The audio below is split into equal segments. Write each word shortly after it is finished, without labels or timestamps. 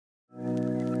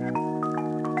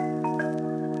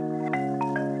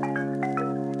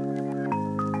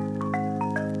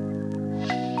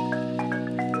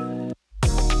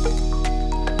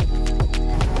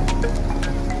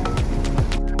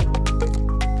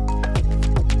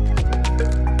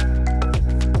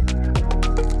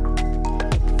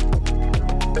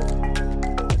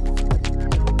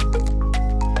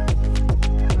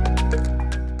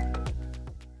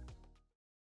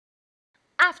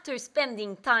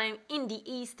spending time in the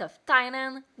east of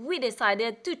Thailand, we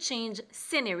decided to change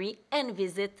scenery and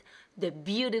visit the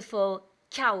beautiful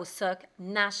Khao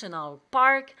National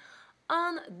Park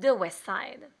on the west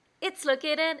side. It's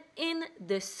located in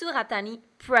the Surat Thani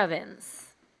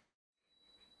province.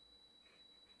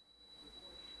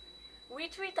 We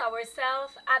treat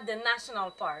ourselves at the national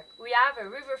park. We have a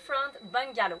riverfront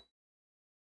bungalow.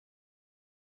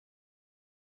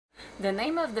 The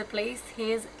name of the place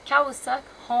is Khao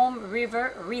Home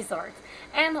River Resort,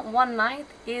 and one night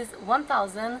is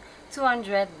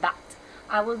 1,200 baht.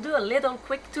 I will do a little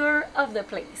quick tour of the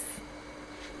place.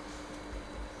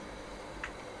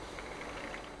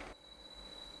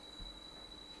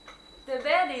 The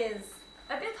bed is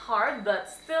a bit hard but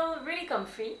still really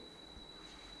comfy.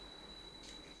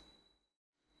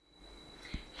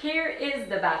 Here is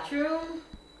the bathroom,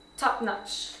 top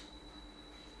notch.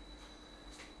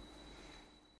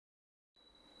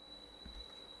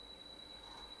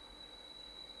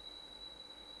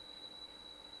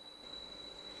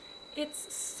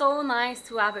 It's so nice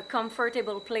to have a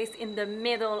comfortable place in the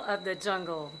middle of the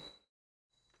jungle.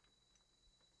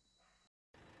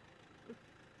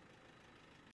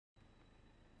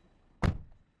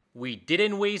 We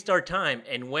didn't waste our time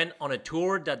and went on a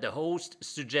tour that the host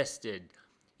suggested.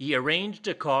 He arranged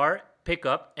a car,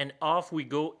 pickup, and off we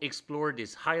go explore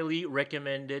this highly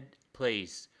recommended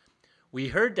place. We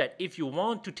heard that if you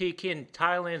want to take in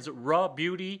Thailand's raw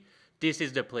beauty, this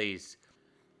is the place.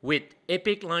 With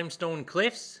epic limestone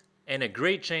cliffs and a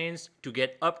great chance to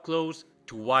get up close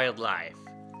to wildlife.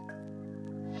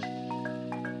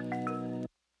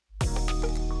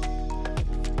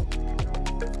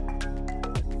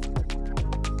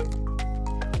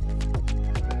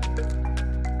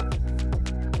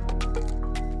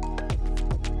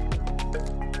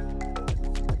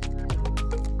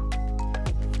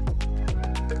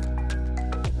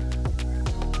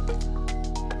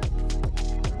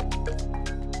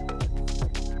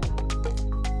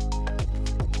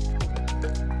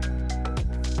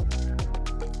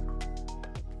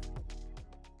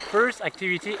 First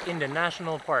activity in the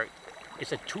national park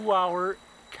is a 2-hour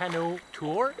canoe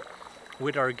tour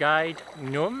with our guide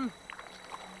Num.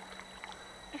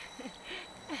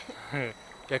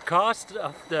 The cost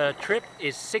of the trip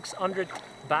is 600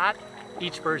 baht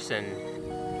each person.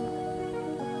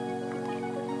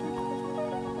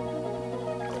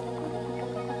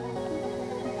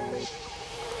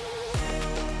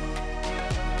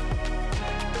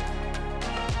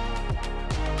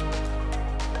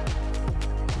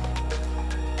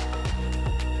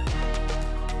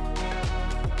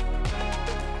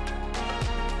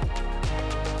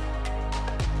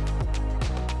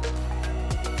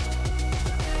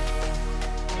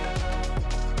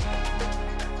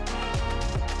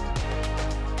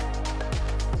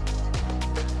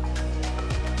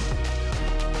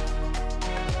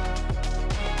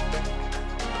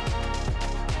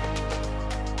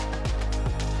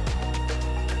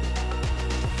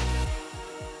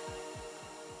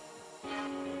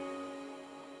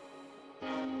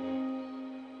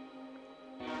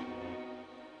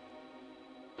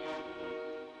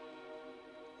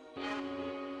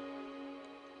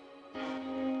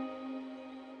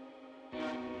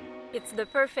 It's the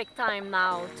perfect time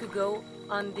now to go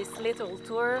on this little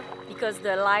tour because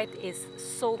the light is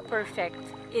so perfect.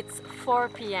 It's 4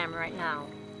 p.m. right now.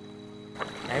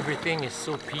 Everything is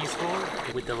so peaceful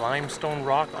with the limestone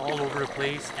rock all over the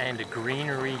place and the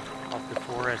greenery of the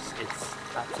forest. It's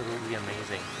absolutely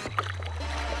amazing.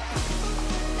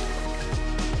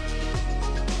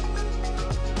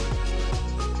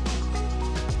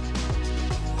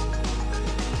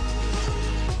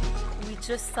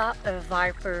 Just saw a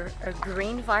viper, a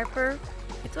green viper.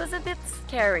 It was a bit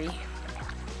scary.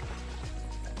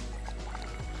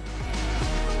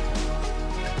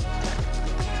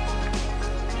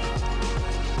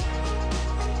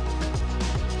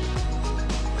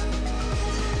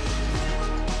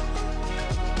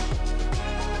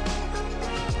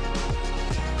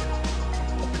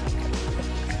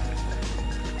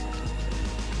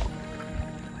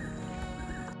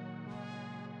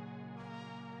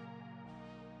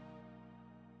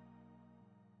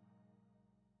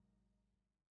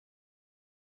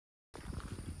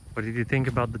 What did you think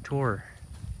about the tour?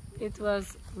 It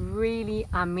was really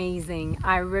amazing.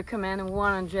 I recommend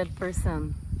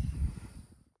 100%.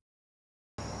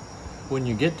 When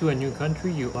you get to a new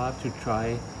country, you have to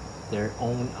try their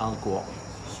own alcohol.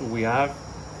 So we have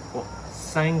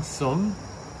Sang Sum.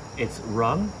 It's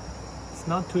rum. It's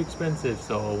not too expensive,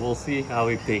 so we'll see how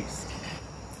it tastes.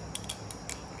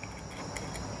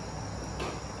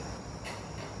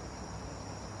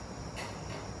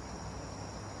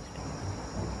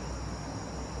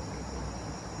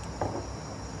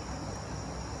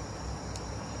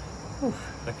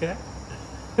 Okay.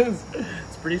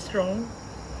 It's pretty strong.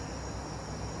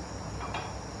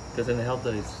 Doesn't help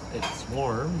that it's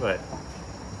warm, but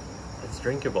it's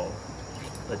drinkable.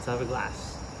 Let's have a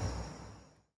glass.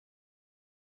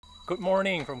 Good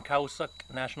morning from Khao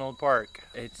National Park.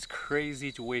 It's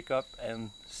crazy to wake up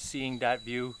and seeing that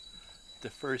view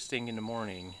the first thing in the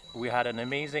morning. We had an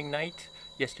amazing night.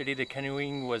 Yesterday the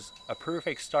canoeing was a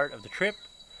perfect start of the trip,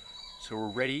 so we're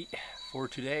ready for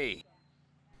today.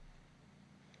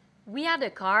 We had a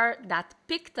car that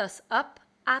picked us up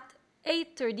at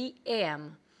 8:30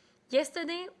 a.m.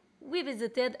 Yesterday, we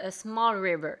visited a small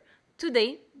river.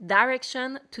 Today,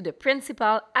 direction to the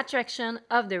principal attraction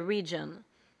of the region,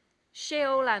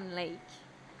 Khao Lake.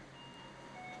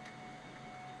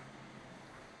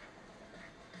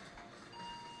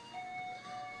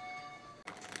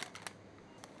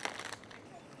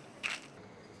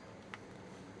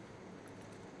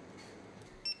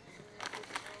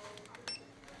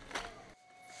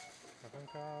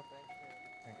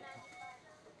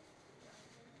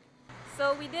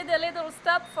 So we did a little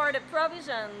stop for the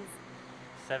provisions.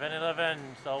 7-Eleven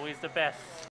is always the best.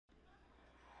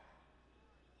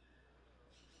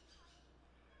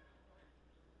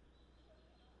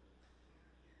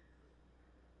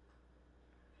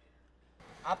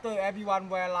 After everyone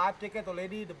wear life jacket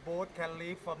already, the boat can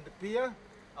leave from the pier.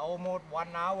 Almost 1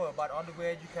 hour, but on the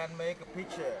way you can make a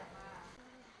picture.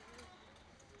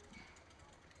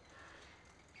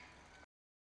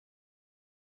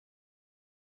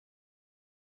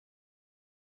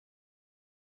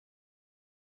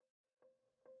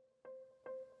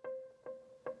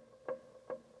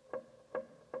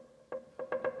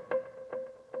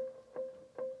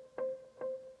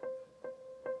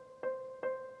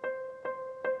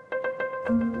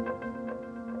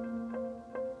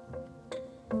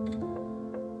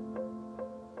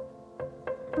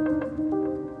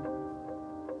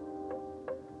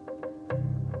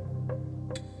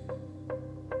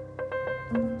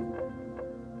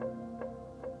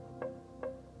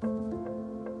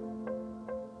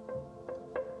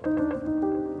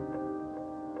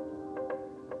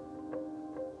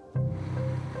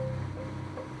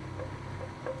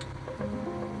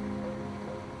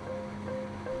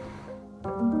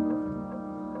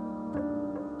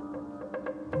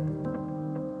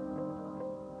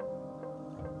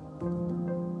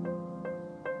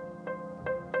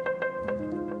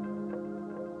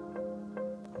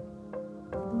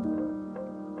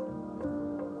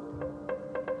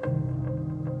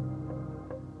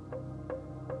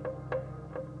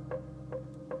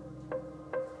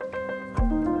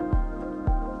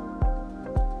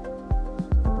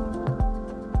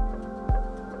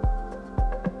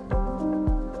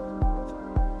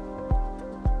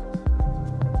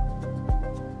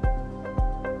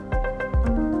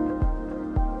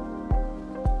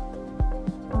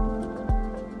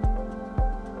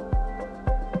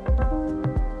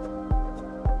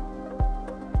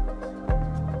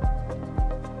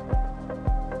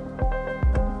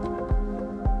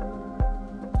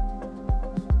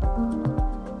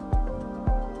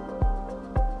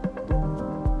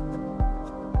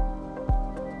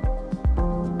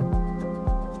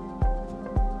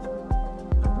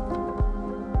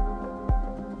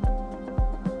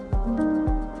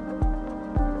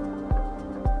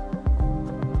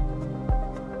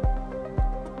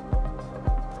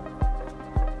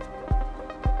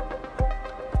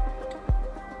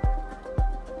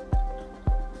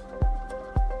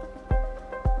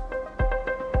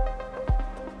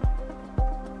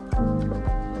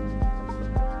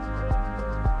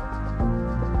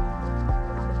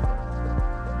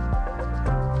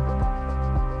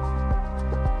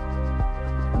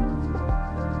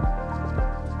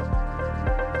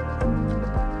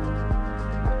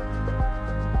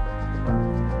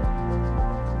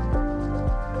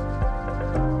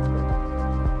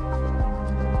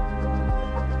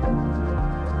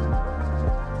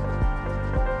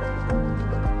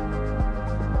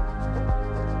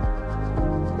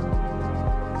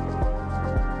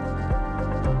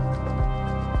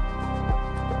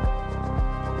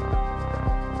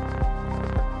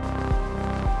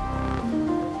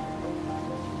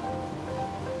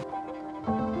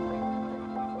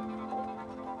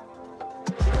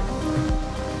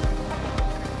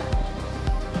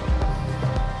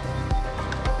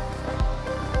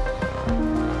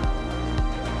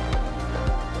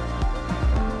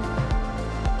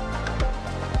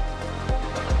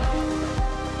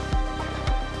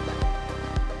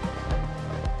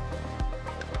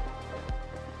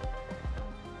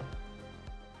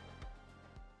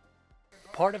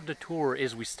 Part of the tour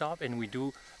is we stop and we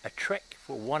do a trek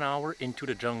for 1 hour into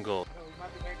the jungle. We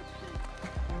must make a picture.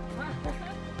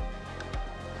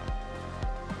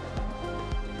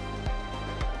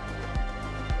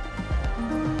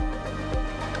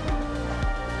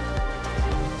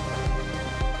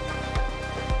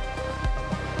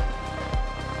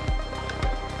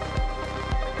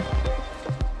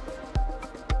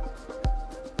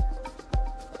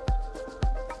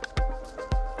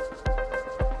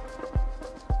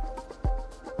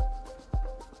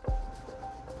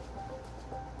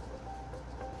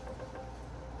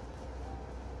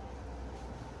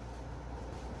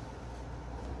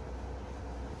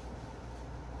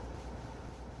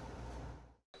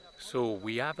 So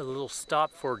we have a little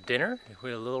stop for dinner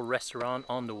with a little restaurant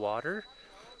on the water.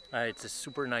 It's a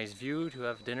super nice view to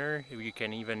have dinner. You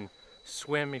can even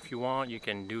swim if you want. You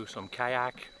can do some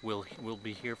kayak. We'll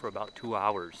be here for about 2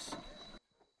 hours.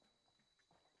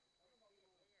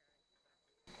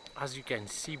 As you can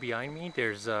see behind me,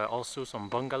 there's also some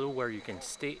bungalow where you can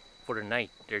stay for the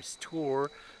night. There's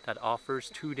tour that offers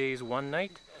 2 days, 1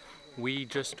 night. We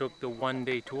just took the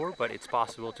 1-day tour, but it's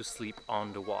possible to sleep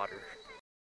on the water.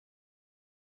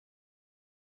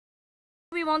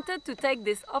 We wanted to take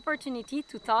this opportunity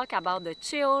to talk about the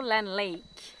Khao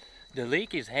Lake. The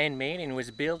lake is handmade and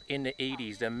was built in the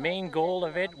 80s. The main goal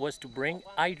of it was to bring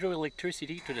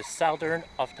hydroelectricity to the southern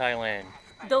of Thailand.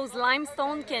 Those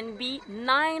limestone can be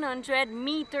 900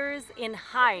 meters in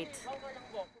height.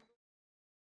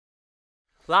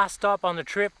 Last stop on the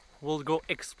trip, we'll go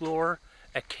explore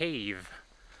a cave.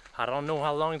 I don't know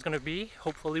how long it's gonna be.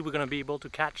 Hopefully we're gonna be able to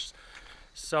catch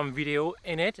some video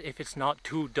in it if it's not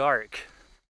too dark.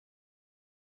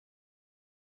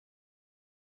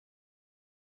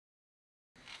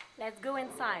 Let's go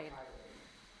inside.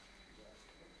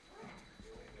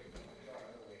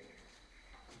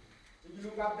 If you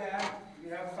look up there,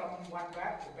 we have one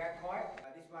bag, the bag coin.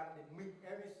 This one, they mix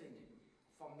everything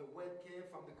from the wet cave,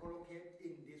 from the coral cave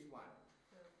in this one.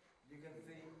 You can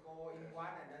see all in one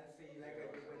and then see like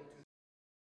a different.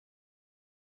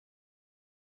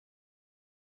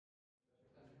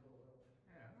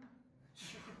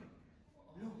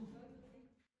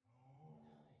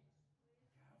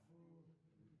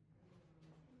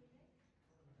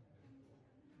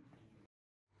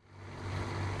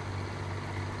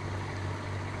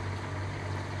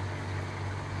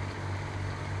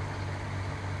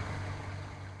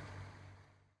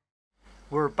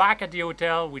 We're back at the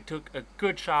hotel. We took a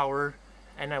good shower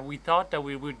and we thought that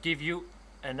we would give you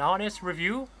an honest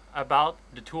review about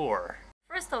the tour.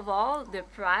 First of all, the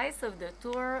price of the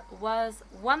tour was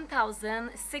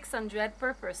 1,600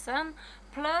 per person,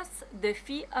 plus the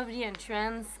fee of the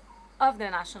entrance of the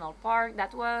national park.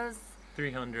 That was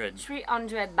 300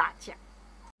 baht. Yeah.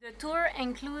 The tour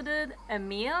included a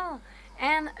meal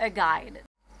and a guide.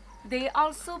 They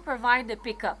also provide the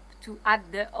pickup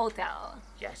at the hotel.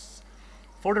 Yes.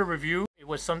 For the review, it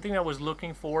was something I was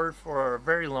looking forward for a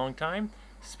very long time,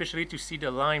 especially to see the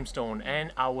limestone,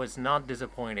 and I was not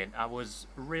disappointed. I was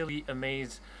really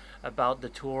amazed about the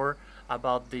tour,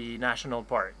 about the national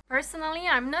park. Personally,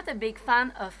 I'm not a big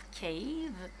fan of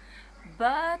cave,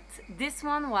 but this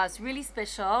one was really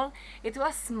special. It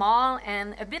was small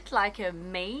and a bit like a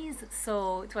maze,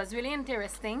 so it was really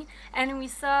interesting. And we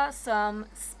saw some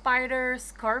spider,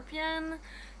 scorpion,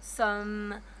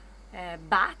 some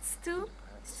bats too.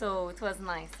 So it was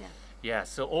nice, yeah. Yeah,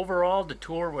 so overall the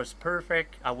tour was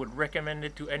perfect. I would recommend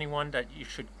it to anyone that you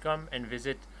should come and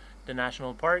visit the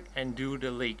national park and do the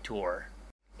lake tour.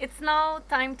 It's now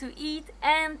time to eat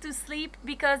and to sleep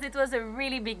because it was a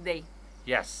really big day.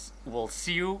 Yes, we'll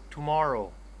see you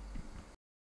tomorrow.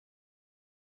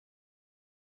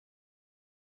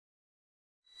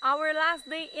 Our last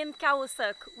day in Khao,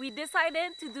 we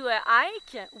decided to do a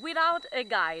hike without a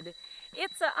guide.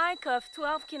 It's a hike of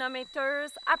 12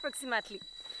 kilometers approximately.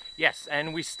 Yes,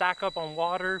 and we stack up on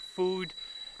water, food,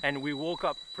 and we woke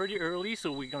up pretty early, so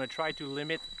we're gonna try to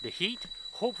limit the heat.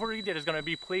 Hopefully there's gonna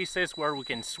be places where we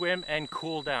can swim and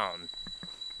cool down.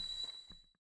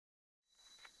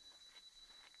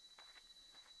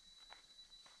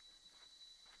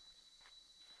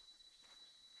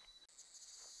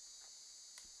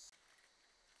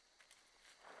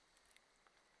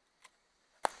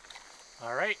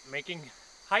 All right, making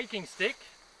hiking stick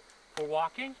for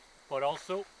walking, but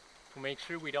also to make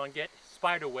sure we don't get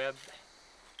spider web.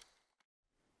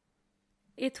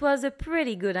 It was a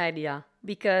pretty good idea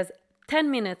because 10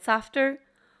 minutes after,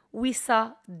 we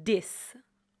saw this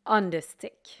on the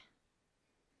stick.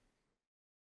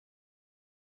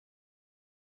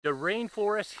 The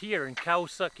rainforest here in Khao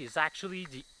is actually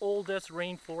the oldest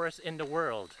rainforest in the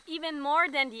world. Even more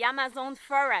than the Amazon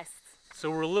forest. So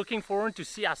we're looking forward to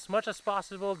see as much as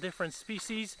possible different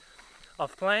species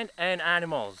of plant and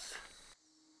animals.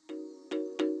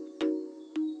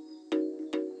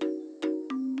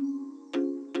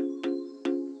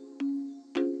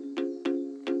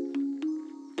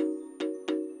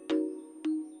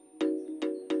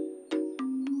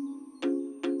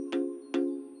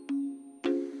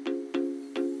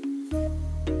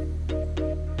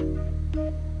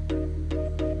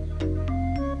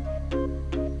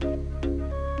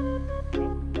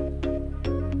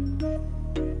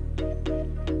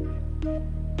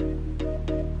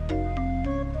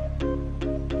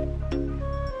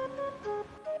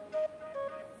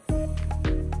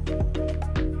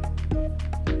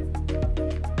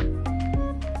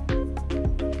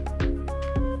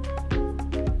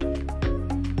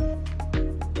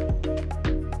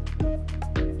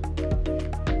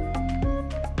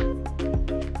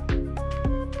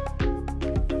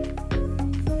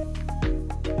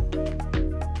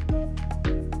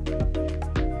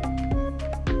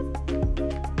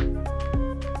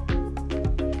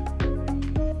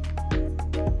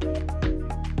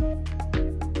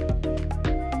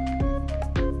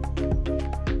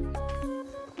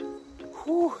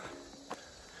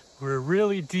 We're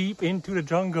really deep into the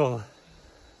jungle.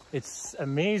 It's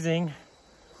amazing.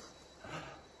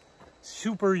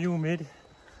 Super humid.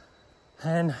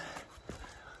 And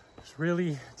it's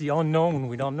really the unknown.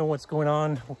 We don't know what's going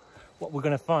on, what we're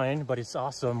gonna find, but it's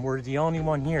awesome. We're the only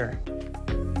one here.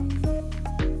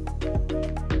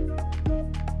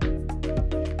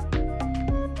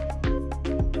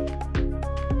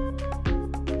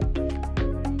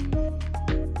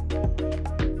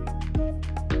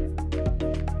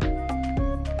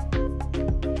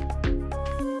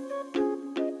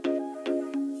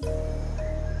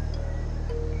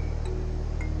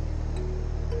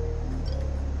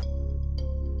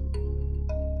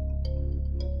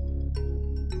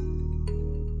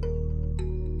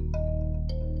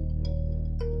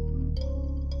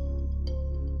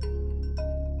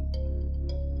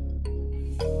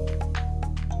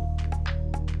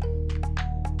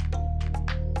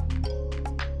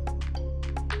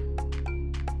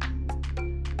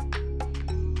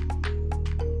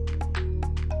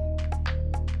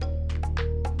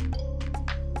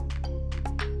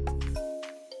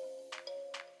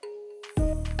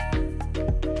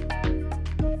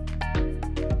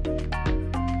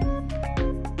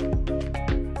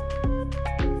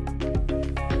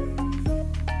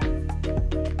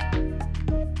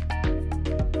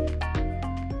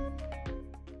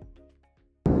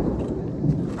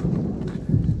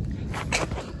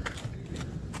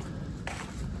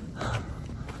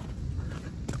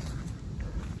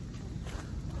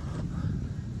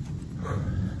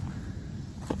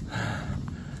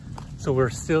 So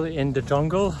we're still in the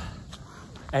jungle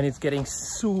and it's getting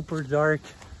super dark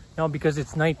now because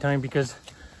it's nighttime, because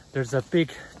there's a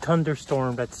big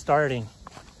thunderstorm that's starting.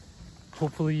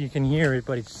 Hopefully you can hear it,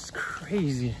 but it's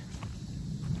crazy.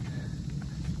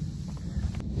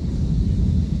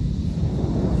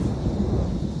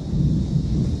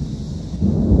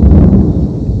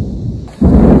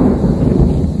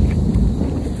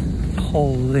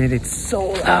 Holy, it's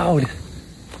so loud.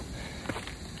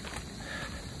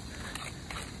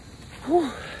 Whew.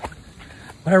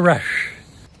 What a rush.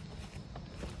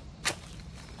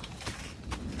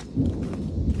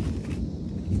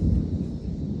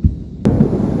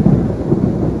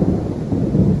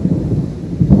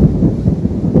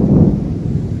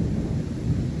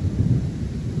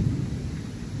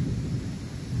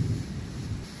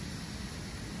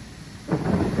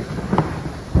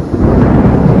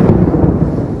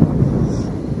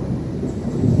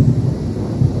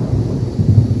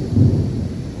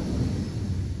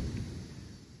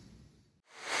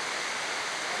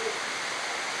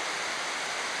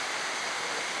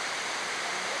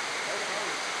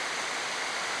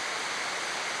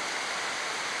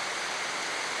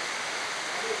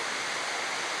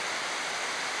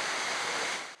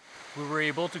 We were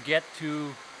able to get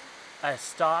to a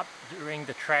stop during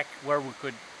the trek where we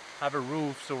could have a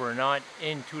roof so we're not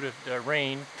into the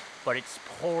rain, but it's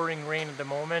pouring rain at the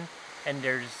moment and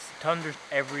there's thunder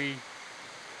every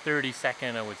 30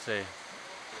 seconds, I would say.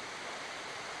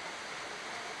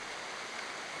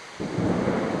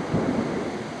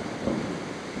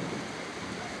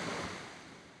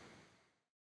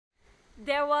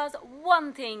 There was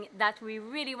one thing that we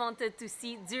really wanted to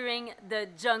see during the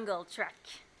jungle trek,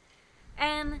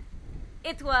 and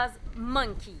it was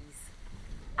monkeys.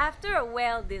 After a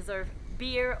well-deserved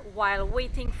beer while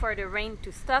waiting for the rain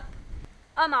to stop,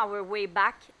 on our way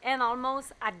back and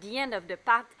almost at the end of the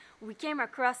path, we came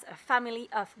across a family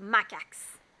of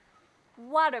macaques.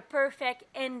 What a perfect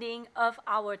ending of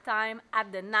our time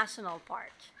at the national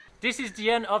park. This is the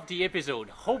end of the episode.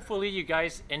 Hopefully you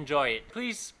guys enjoy it.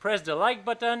 Please press the like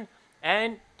button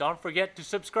and don't forget to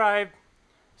subscribe.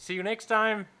 See you next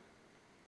time.